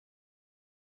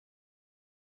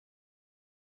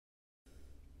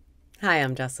Hi,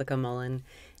 I'm Jessica Mullen,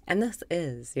 and this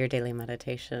is your daily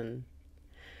meditation.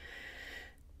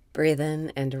 Breathe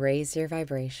in and raise your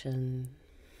vibration.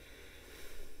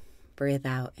 Breathe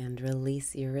out and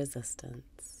release your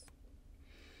resistance.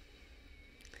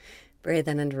 Breathe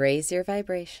in and raise your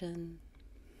vibration.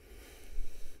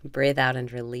 Breathe out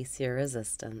and release your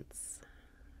resistance.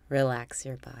 Relax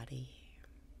your body.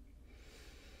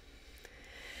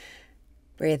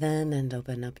 Breathe in and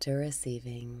open up to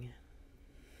receiving.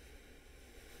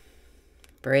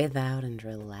 Breathe out and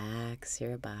relax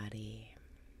your body.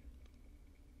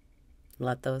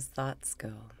 Let those thoughts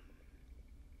go.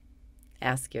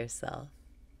 Ask yourself,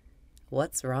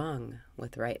 what's wrong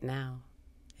with right now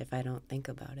if I don't think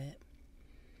about it?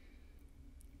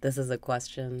 This is a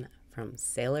question from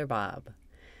Sailor Bob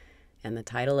and the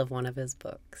title of one of his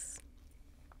books.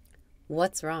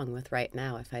 What's wrong with right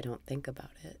now if I don't think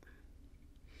about it?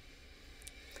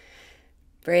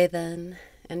 Breathe in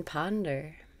and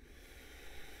ponder.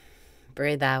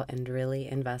 Breathe out and really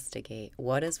investigate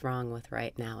what is wrong with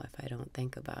right now if I don't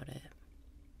think about it.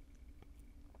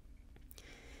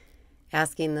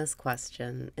 Asking this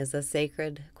question is a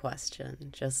sacred question,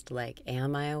 just like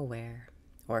am I aware,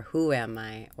 or who am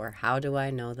I, or how do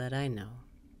I know that I know?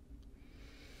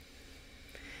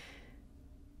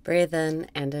 Breathe in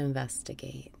and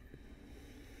investigate.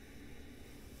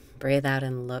 Breathe out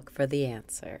and look for the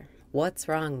answer. What's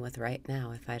wrong with right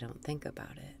now if I don't think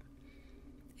about it?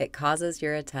 It causes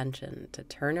your attention to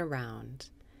turn around,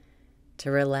 to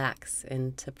relax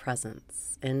into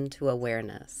presence, into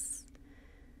awareness.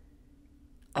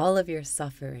 All of your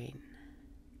suffering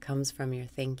comes from your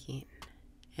thinking,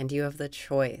 and you have the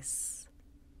choice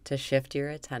to shift your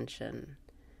attention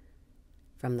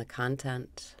from the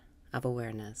content of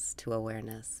awareness to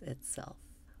awareness itself.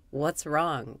 What's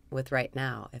wrong with right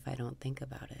now if I don't think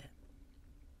about it?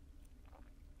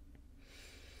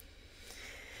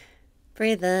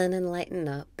 Breathe in and lighten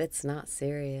up. It's not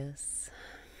serious.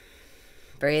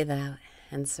 Breathe out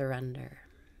and surrender.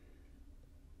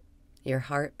 Your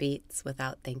heart beats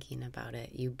without thinking about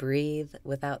it. You breathe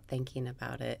without thinking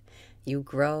about it. You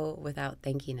grow without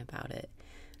thinking about it.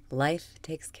 Life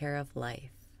takes care of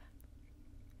life.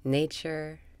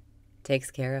 Nature takes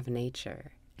care of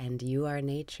nature, and you are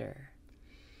nature.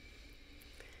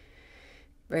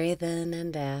 Breathe in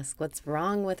and ask, what's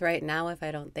wrong with right now if I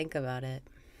don't think about it?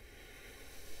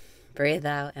 Breathe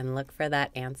out and look for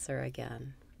that answer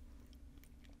again.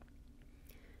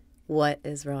 What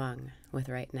is wrong with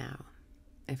right now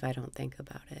if I don't think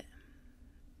about it?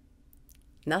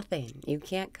 Nothing. You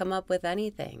can't come up with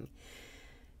anything.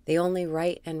 The only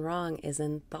right and wrong is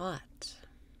in thought.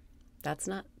 That's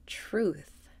not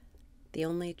truth. The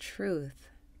only truth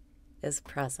is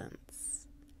presence.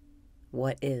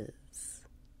 What is?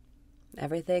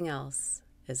 Everything else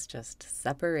is just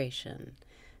separation,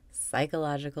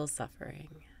 psychological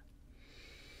suffering.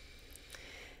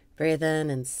 Breathe in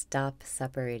and stop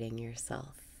separating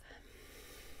yourself.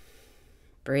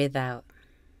 Breathe out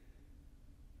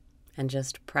and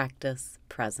just practice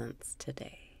presence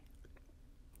today.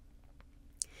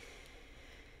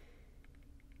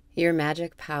 Your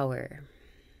magic power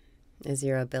is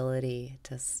your ability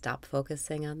to stop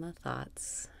focusing on the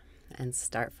thoughts and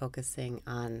start focusing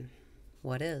on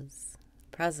what is,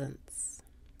 presence,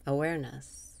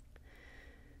 awareness.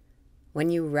 When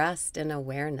you rest in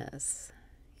awareness,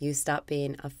 you stop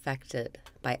being affected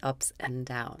by ups and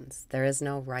downs. There is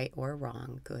no right or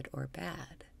wrong, good or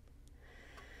bad.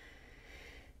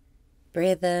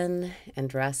 Breathe in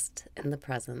and rest in the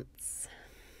presence.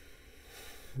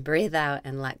 Breathe out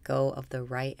and let go of the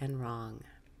right and wrong,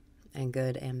 and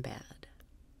good and bad.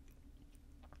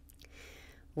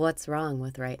 What's wrong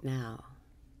with right now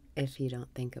if you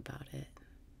don't think about it?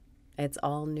 It's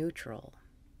all neutral.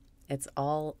 It's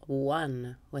all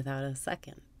one without a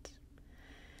second.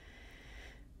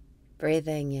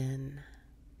 Breathing in.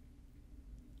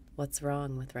 What's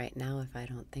wrong with right now if I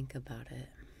don't think about it?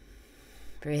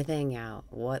 Breathing out.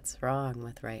 What's wrong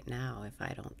with right now if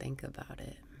I don't think about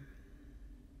it?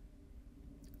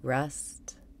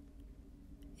 Rest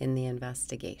in the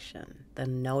investigation, the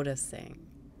noticing,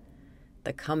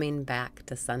 the coming back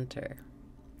to center,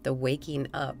 the waking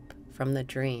up from the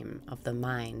dream of the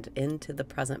mind into the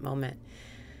present moment,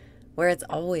 where it's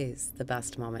always the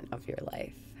best moment of your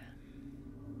life.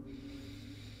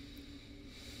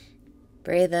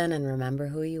 Breathe in and remember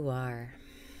who you are.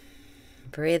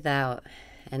 Breathe out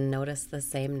and notice the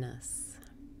sameness.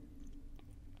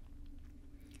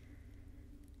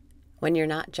 When you're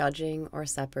not judging or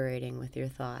separating with your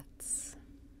thoughts,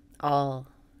 all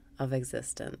of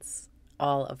existence,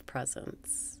 all of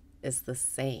presence is the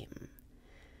same.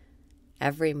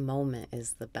 Every moment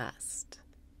is the best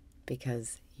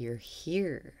because you're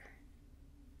here.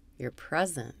 You're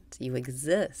present. You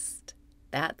exist.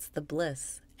 That's the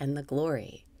bliss and the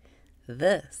glory.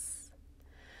 This.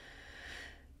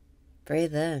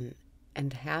 Breathe in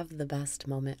and have the best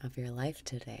moment of your life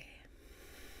today.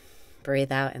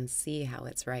 Breathe out and see how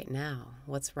it's right now.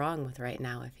 What's wrong with right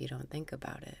now if you don't think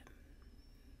about it?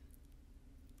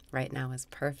 Right now is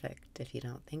perfect if you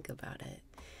don't think about it,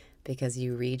 because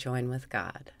you rejoin with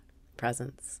God.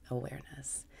 Presence,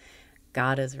 awareness.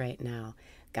 God is right now.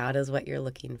 God is what you're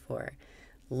looking for.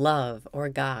 Love or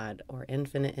God or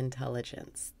infinite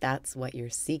intelligence. That's what you're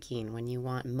seeking when you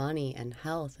want money and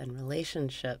health and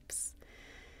relationships.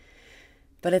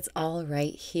 But it's all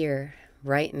right here,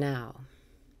 right now.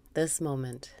 This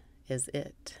moment is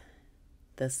it.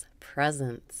 This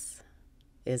presence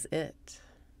is it.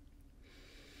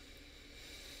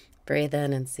 Breathe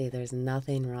in and see there's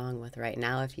nothing wrong with right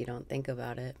now if you don't think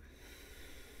about it.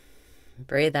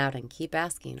 Breathe out and keep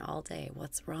asking all day,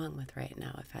 what's wrong with right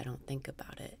now if I don't think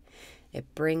about it?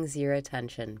 It brings your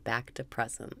attention back to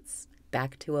presence,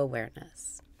 back to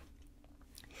awareness.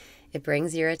 It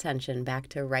brings your attention back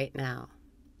to right now,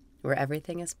 where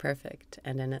everything is perfect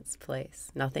and in its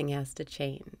place. Nothing has to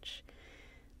change.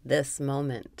 This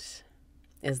moment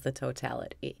is the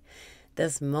totality.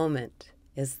 This moment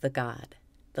is the God,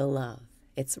 the love.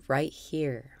 It's right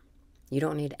here. You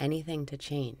don't need anything to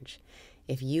change.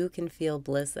 If you can feel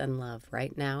bliss and love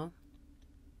right now,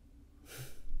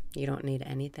 you don't need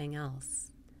anything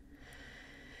else.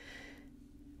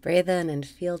 Breathe in and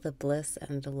feel the bliss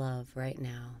and the love right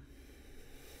now.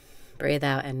 Breathe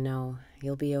out and know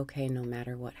you'll be okay no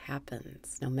matter what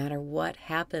happens. No matter what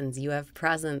happens, you have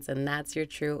presence, and that's your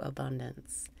true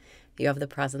abundance. You have the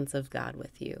presence of God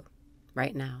with you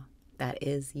right now. That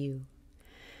is you.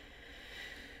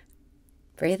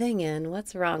 Breathing in,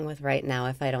 what's wrong with right now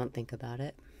if I don't think about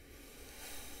it?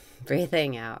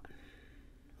 Breathing out,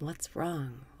 what's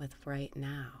wrong with right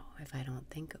now if I don't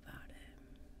think about it?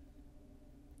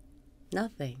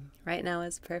 Nothing. Right now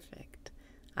is perfect.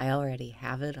 I already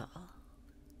have it all.